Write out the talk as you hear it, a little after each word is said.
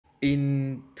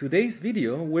In today's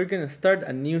video, we're gonna start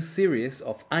a new series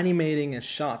of animating a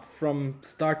shot from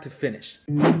start to finish.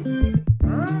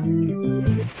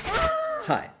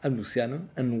 Hi, I'm Luciano,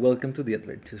 and welcome to the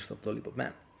Adventures of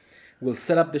LollypopMan. We'll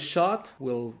set up the shot,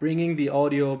 we'll bring in the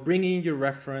audio, bring in your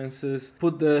references,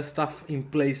 put the stuff in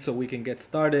place so we can get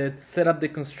started, set up the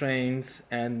constraints,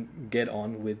 and get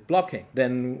on with blocking.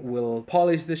 Then we'll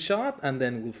polish the shot and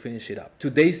then we'll finish it up.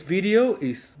 Today's video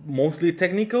is mostly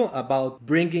technical, about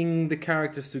bringing the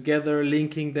characters together,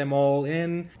 linking them all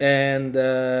in, and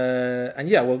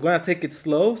yeah, we're gonna take it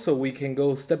slow so we can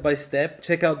go step by step.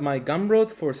 Check out my Gumroad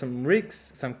for some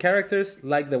rigs, some characters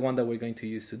like the one that we're going to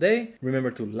use today. Remember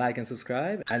to like and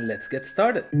subscribe, and let's get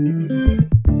started.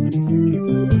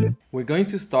 We're going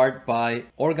to start by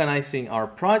organizing our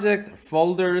project, our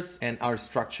folders, and our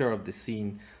structure of the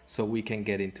scene so we can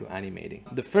get into animating.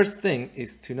 The first thing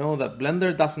is to know that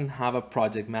Blender doesn't have a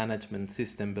project management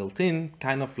system built in,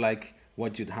 kind of like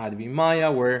what you'd have in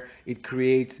Maya, where it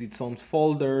creates its own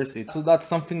folders. So that's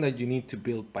something that you need to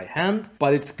build by hand,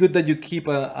 but it's good that you keep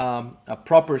a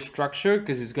proper structure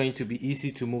because it's going to be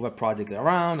easy to move a project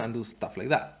around and do stuff like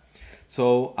that.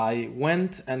 So I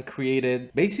went and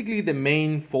created basically the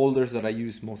main folders that I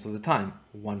use most of the time.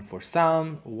 One for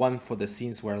sound, one for the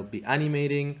scenes where I'll be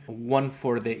animating, one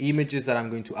for the images that I'm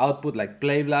going to output like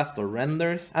playblast or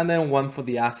renders, and then one for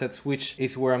the assets, which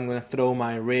is where I'm going to throw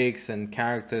my rigs and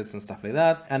characters and stuff like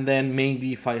that. And then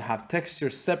maybe if I have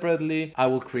textures separately, I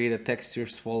will create a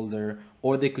textures folder,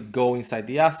 or they could go inside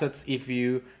the assets if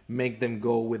you make them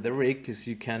go with the rig, because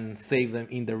you can save them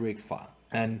in the rig file.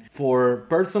 And for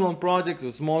personal projects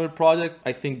or smaller projects,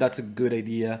 I think that's a good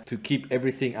idea to keep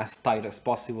everything as tight as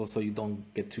possible so you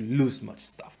don't get to lose much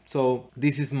stuff. So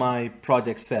this is my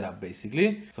project setup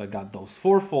basically. So I got those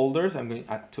 4 folders. I'm going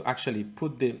to actually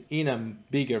put them in a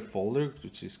bigger folder,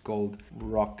 which is called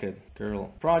Rocket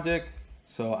Girl Project.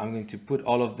 So I'm going to put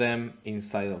all of them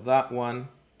inside of that one.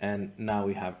 And now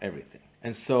we have everything.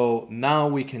 And so now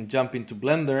we can jump into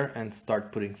Blender and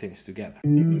start putting things together.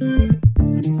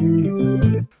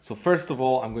 So first of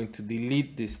all, I'm going to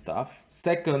delete this stuff.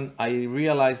 Second, I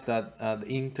realized that the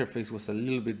interface was a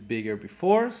little bit bigger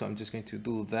before, so I'm just going to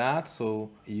do that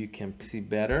so you can see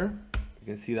better. You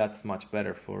can see that's much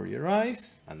better for your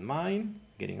eyes and mine,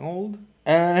 getting old.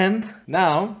 And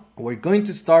now we're going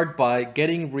to start by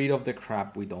getting rid of the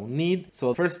crap we don't need.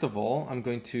 So first of all, I'm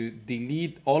going to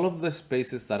delete all of the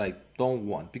spaces that I don't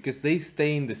want because they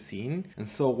stay in the scene. And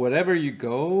so wherever you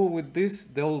go with this,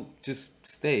 they'll just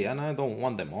stay, and I don't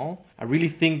want them all. I really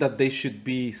think that they should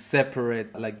be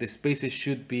separate, like the spaces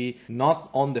should be not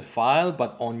on the file,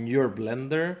 but on your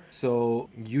Blender. So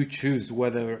you choose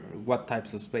what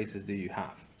types of spaces do you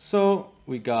have. So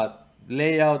we got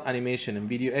layout, animation, and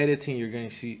video editing. You're going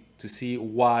to see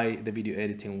why the video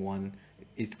editing one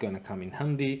is going to come in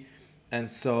handy. And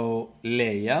so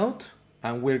layout,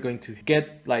 and we're going to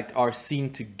get like our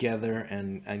scene together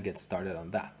and get started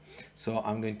on that. So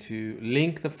I'm going to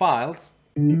link the files.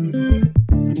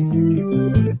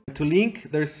 To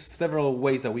link, there's several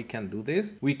ways that we can do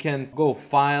this. We can go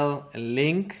file and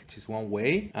link, which is one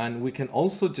way, and we can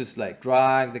also just like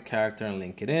drag the character and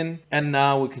link it in. And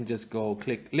now we can just go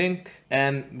click link,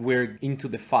 and we're into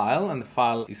the file, and the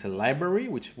file is a library,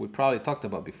 which we probably talked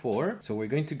about before. So we're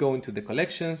going to go into the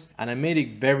collections, and I made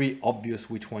it very obvious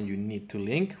which one you need to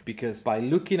link, because by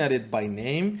looking at it by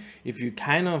name, if you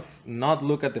kind of not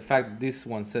look at the fact that this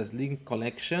one says link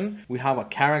collection, we have a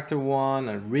character one,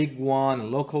 a rig one, a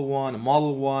local one, a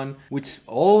model one, which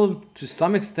all to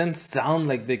some extent sound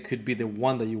like they could be the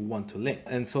one that you want to link.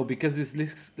 And so because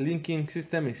this linking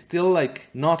system is still like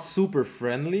not super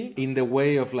friendly in the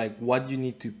way of like what you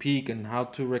need to pick and how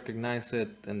to recognize it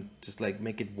and just like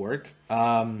make it work,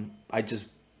 I just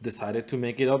decided to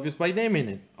make it obvious by naming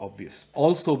it obvious.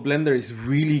 Also, Blender is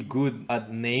really good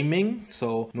at naming.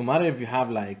 So no matter if you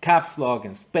have like caps lock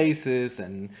and spaces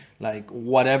and like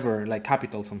whatever, like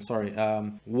capitals, I'm sorry,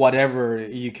 whatever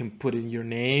you can put in your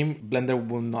name, Blender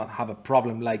will not have a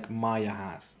problem like Maya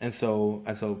has. And so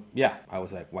yeah, I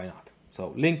was like, why not?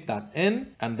 So link that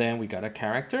in, and then we got a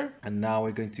character, and now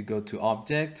we're going to go to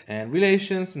object and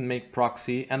relations and make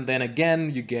proxy. And then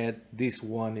again, you get this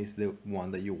one is the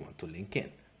one that you want to link in.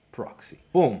 Proxy.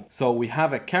 Boom. So we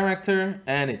have a character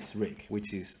and its rig,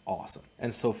 which is awesome.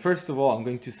 And so first of all, I'm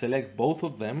going to select both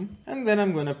of them, and then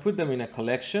I'm going to put them in a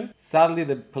collection. Sadly,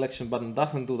 the collection button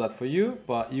doesn't do that for you,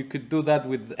 but you could do that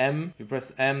with M. If you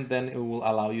press M, then it will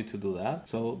allow you to do that.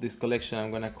 So this collection,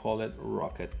 I'm going to call it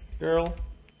Rocket Girl.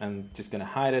 I'm just gonna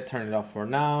hide it, turn it off for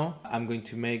now. I'm going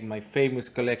to make my famous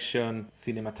collection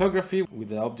cinematography with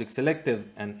the object selected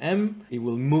and M. It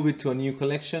will move it to a new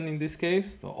collection in this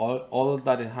case. So all of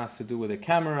that it has to do with the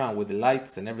camera and with the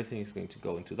lights and everything is going to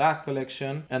go into that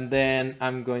collection. And then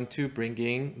I'm going to bring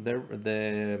in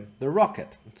the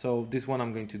rocket. So this one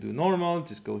I'm going to do normal,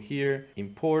 just go here,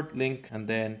 import link, and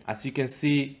then as you can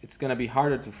see, it's gonna be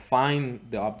harder to find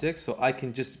the object. So I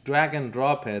can just drag and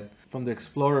drop it from the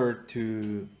Explorer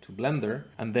to Blender,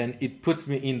 and then it puts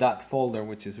me in that folder,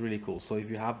 which is really cool. So if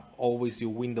you have always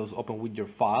your windows open with your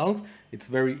files, it's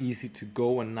very easy to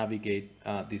go and navigate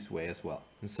this way as well.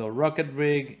 And so rocket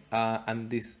rig, and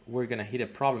this, we're gonna hit a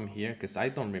problem here because I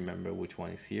don't remember which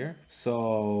one is here.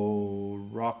 So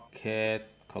rocket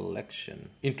collection,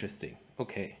 interesting.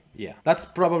 Okay, yeah, that's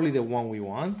probably the one we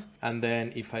want. And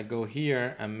then if I go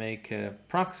here and make a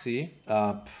proxy,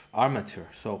 armature.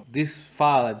 So this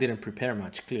file I didn't prepare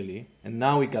much clearly. And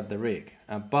now we got the rig,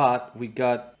 but we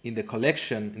got in the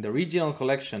collection, in the original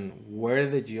collection where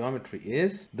the geometry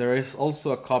is, there is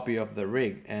also a copy of the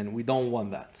rig and we don't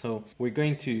want that. So we're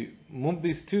going to move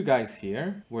these two guys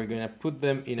here. We're going to put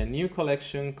them in a new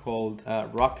collection called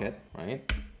rocket,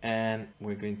 right? And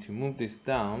we're going to move this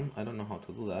down. I don't know how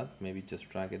to do that. Maybe just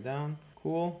drag it down.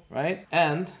 Cool, right?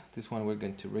 And this one we're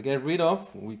going to get rid of.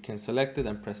 We can select it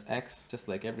and press X, just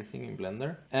like everything in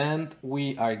Blender. And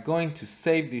we are going to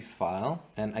save this file.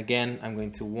 And again, I'm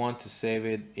going to want to save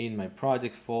it in my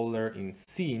project folder in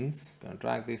scenes. I'm gonna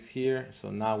drag this here. So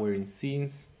now we're in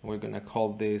scenes. We're gonna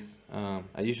call this,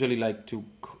 I usually like to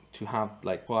have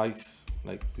like twice,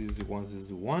 like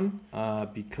 001,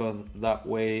 because that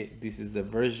way this is the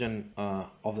version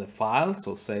of the file.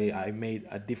 So say I made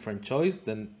a different choice,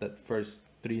 then that first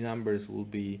 3 numbers will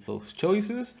be those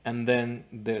choices, and then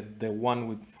the one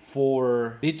with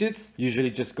 4 digits usually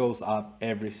just goes up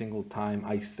every single time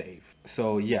I save.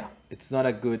 So yeah, it's not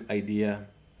a good idea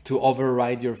to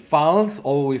override your files.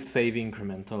 Always save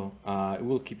incremental. It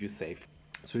will keep you safe.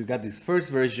 So we got this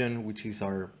first version, which is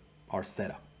our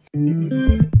setup.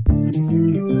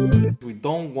 We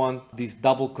don't want this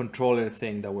double controller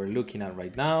thing that we're looking at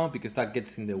right now, because that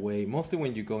gets in the way mostly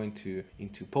when you go into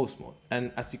post mode.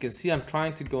 And as you can see, I'm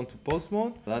trying to go into post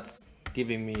mode. That's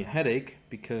giving me a headache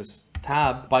because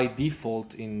tab by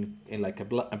default in like a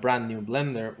brand new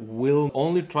Blender will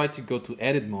only try to go to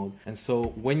edit mode. And so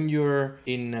when you're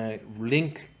in a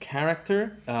link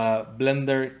character,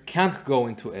 Blender can't go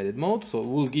into edit mode, so it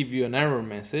will give you an error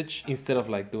message instead of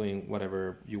like doing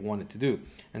whatever you want it to do.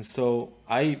 And so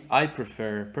I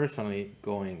prefer personally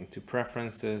going to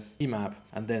preferences, map,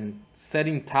 and then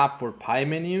setting tab for pie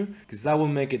menu, because that will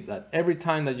make it that every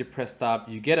time that you press tab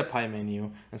you get a pie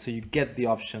menu, and so you get the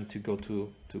option to go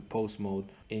to post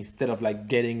mode instead of like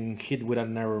getting hit with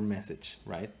an error message,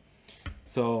 right?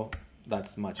 So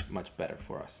that's much better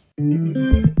for us.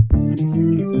 I'm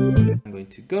going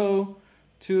to go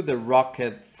to the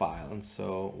rocket file, and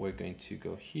so we're going to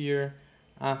go here,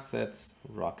 assets,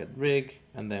 rocket rig,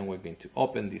 and then we're going to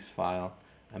open this file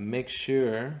and make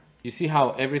sure you see how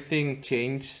everything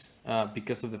changed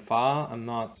because of the file. I'm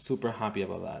not super happy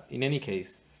about that. In any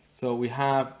case, so we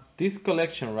have this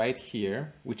collection right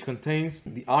here, which contains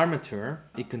the armature.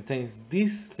 It contains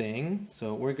this thing.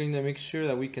 So we're going to make sure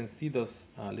that we can see those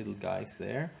little guys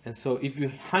there. And so if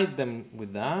you hide them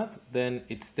with that, then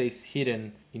it stays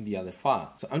hidden in the other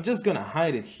file. So I'm just gonna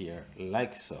hide it here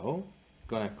like so.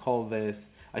 Gonna call this,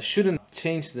 I shouldn't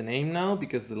change the name now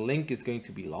because the link is going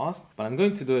to be lost, but I'm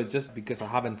going to do it just because I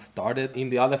haven't started in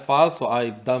the other file, so I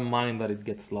don't mind that it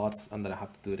gets lost and that I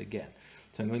have to do it again.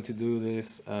 So I'm going to do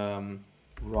this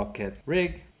rocket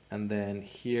rig, and then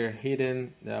here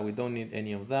hidden, we don't need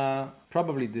any of that.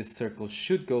 Probably this circle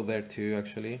should go there too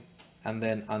actually. And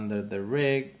then under the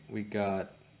rig we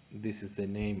got, this is the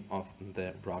name of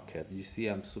the rocket. You see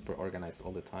I'm super organized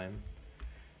all the time.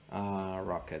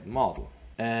 Rocket model.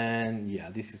 And yeah,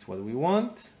 this is what we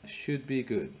want. Should be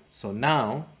good. So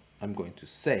now I'm going to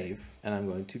save and I'm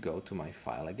going to go to my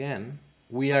file again.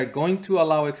 We are going to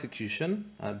allow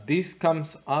execution. This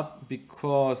comes up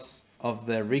because of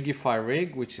the Rigify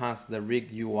rig, which has the rig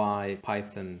UI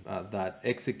Python that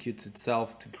executes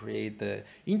itself to create the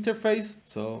interface.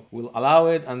 So we'll allow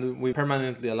it, and we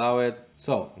permanently allow it.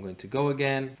 So I'm going to go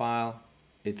again, file.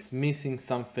 It's missing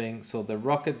something. So the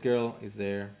rocket girl is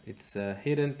there. It's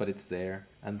hidden, but it's there.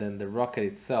 And then the rocket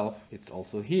itself, it's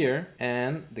also here.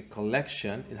 And the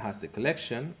collection, it has the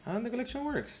collection, and the collection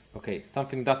works. Okay,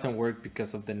 something doesn't work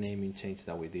because of the naming change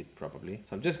that we did probably.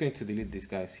 So I'm just going to delete these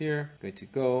guys here. Going to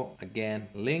go again,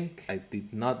 link. I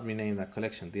did not rename that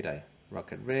collection, did I?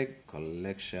 Rocket rig,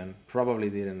 collection, probably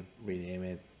didn't rename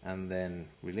it. and then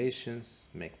relations,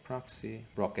 make proxy,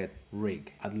 rocket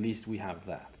rig. At least we have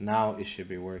that. Now it should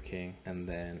be working, and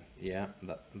then yeah,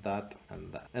 that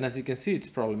and that. And as you can see, it's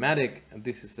problematic.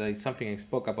 This is something I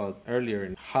spoke about earlier,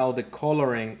 in how the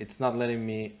coloring, it's not letting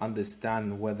me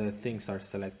understand whether things are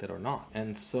selected or not.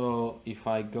 And so if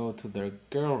I go to the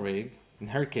girl rig, in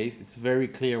her case, it's very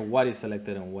clear what is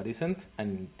selected and what isn't.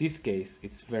 And in this case,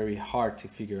 it's very hard to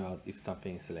figure out if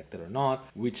something is selected or not,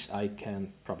 which I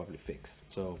can probably fix.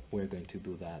 So we're going to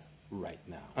do that right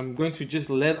now. I'm going to just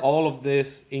let all of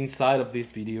this inside of this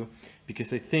video,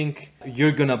 because I think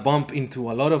you're gonna bump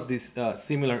into a lot of these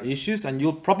similar issues, and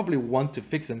you'll probably want to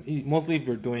fix them, mostly if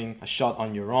you're doing a shot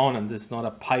on your own and there's not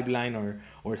a pipeline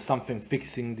or something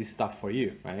fixing this stuff for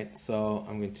you, right? So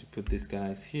I'm going to put these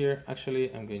guys here.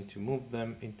 Actually, I'm going to move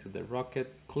them into the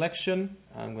rocket collection.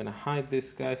 I'm gonna hide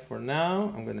this guy for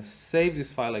now. I'm gonna save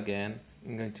this file again.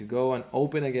 I'm going to go and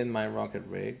open again my rocket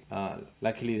rig.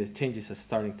 Luckily, the changes are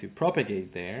starting to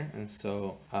propagate there. And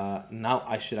so now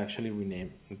I should actually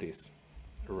rename this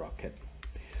rocket.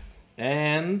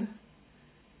 And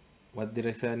what did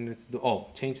I say I needed to do? Oh,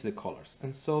 change the colors.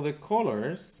 And so the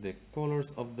colors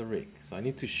of the rig. So I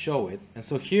need to show it. And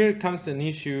so here comes an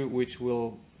issue which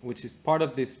is part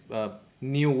of this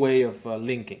new way of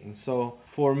linking. So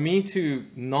for me to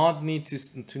not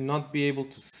be able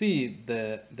to see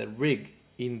the rig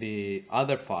in the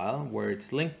other file where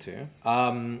it's linked to,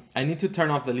 I need to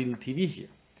turn off the little TV here.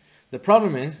 The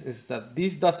problem is that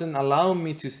this doesn't allow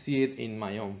me to see it in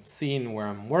my own scene where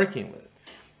I'm working with it.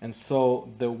 And so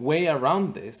the way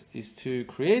around this is to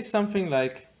create something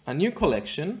like a new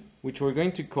collection, which we're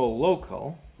going to call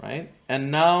local, right? And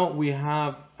now we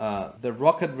have the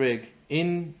rocket rig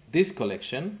in this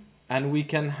collection, and we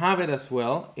can have it as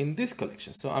well in this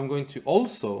collection. So I'm going to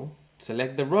also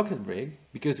select the rocket rig,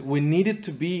 because we need it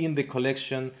to be in the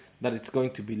collection that it's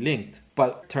going to be linked,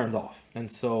 but turned off. And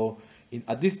so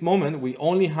at this moment, we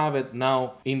only have it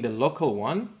now in the local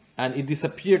one, and it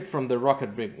disappeared from the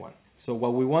rocket rig one. So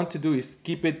what we want to do is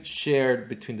keep it shared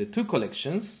between the two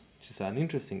collections, which is an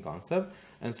interesting concept.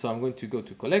 And so I'm going to go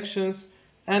to collections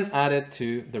and add it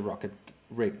to the rocket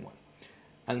rig one.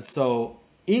 And so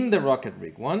in the rocket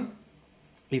rig one,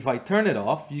 if I turn it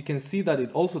off, you can see that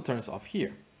it also turns off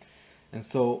here. And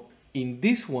so in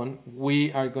this one,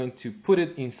 we are going to put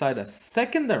it inside a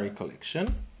secondary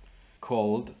collection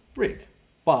called rig.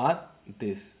 But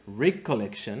this rig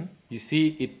collection, you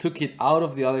see, it took it out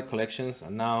of the other collections,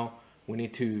 and now we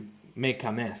need to make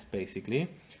a mess basically.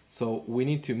 So we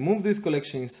need to move this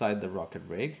collection inside the rocket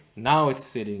rig. Now it's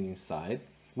sitting inside.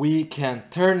 We can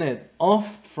turn it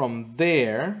off from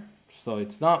there, so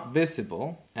it's not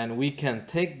visible, and we can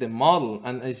take the model,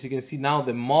 and as you can see now,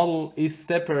 the model is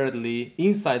separately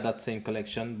inside that same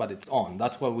collection, but it's on.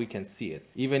 That's why we can see it,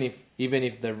 even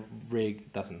if the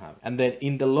rig doesn't have it. And then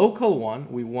in the local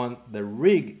one, we want the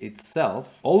rig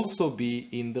itself also be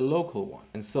in the local one.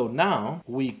 And so now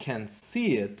we can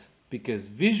see it, because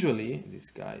visually,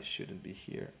 this guy shouldn't be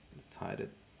here. Let's hide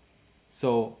it.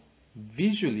 So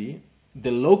visually,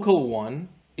 the local one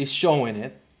is showing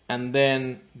it, and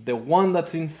then the one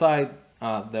that's inside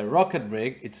the rocket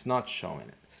rig, it's not showing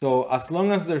it. So as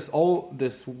long as there's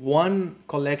this one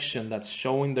collection that's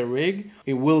showing the rig,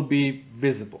 it will be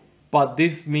visible. But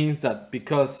this means that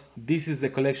because this is the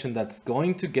collection that's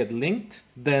going to get linked,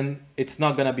 then it's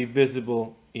not going to be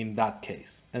visible in that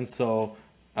case. And so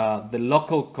the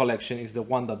local collection is the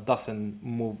one that doesn't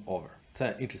move over. It's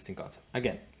an interesting concept.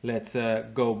 Again, let's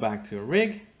go back to a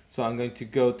rig. So I'm going to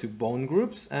go to bone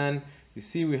groups, and you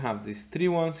see we have these three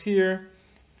ones here.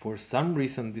 For some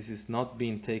reason, this is not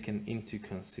being taken into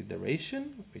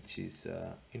consideration, which is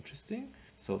interesting.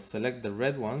 So select the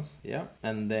red ones, yeah,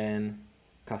 and then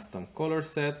custom color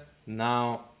set.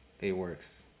 Now it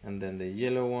works. And then the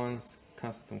yellow ones,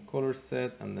 custom color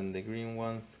set, and then the green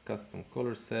ones, custom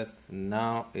color set.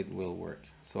 Now it will work.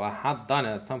 So I had done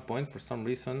it at some point. For some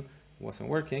reason, wasn't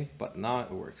working, but now it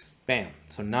works. Bam.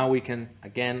 So now we can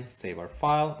again save our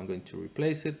file. I'm going to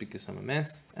replace it because I'm a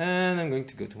mess, and I'm going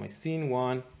to go to my scene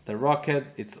one. The rocket,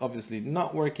 it's obviously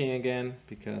not working again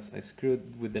because I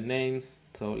screwed with the names.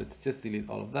 So let's just delete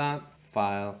all of that.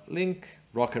 File, link,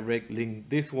 rocket rig, link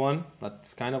this one.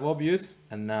 That's kind of obvious.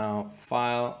 And now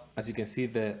file, as you can see,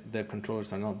 the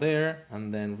controllers are not there.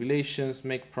 And then relations,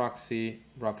 make proxy,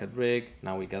 rocket rig.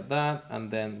 Now we got that. And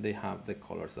then they have the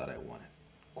colors that I wanted.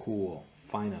 Cool,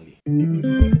 finally.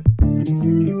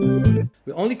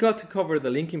 We only got to cover the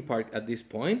linking part at this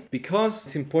point because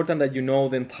it's important that you know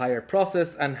the entire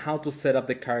process and how to set up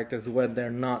the characters when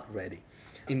they're not ready.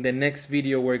 In the next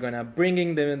video, we're gonna bring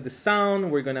in the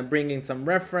sound, we're gonna bring in some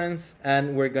reference,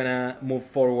 and we're gonna move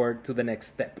forward to the next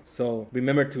step. So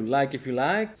remember to like if you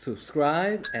like,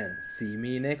 subscribe, and see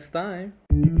me next time.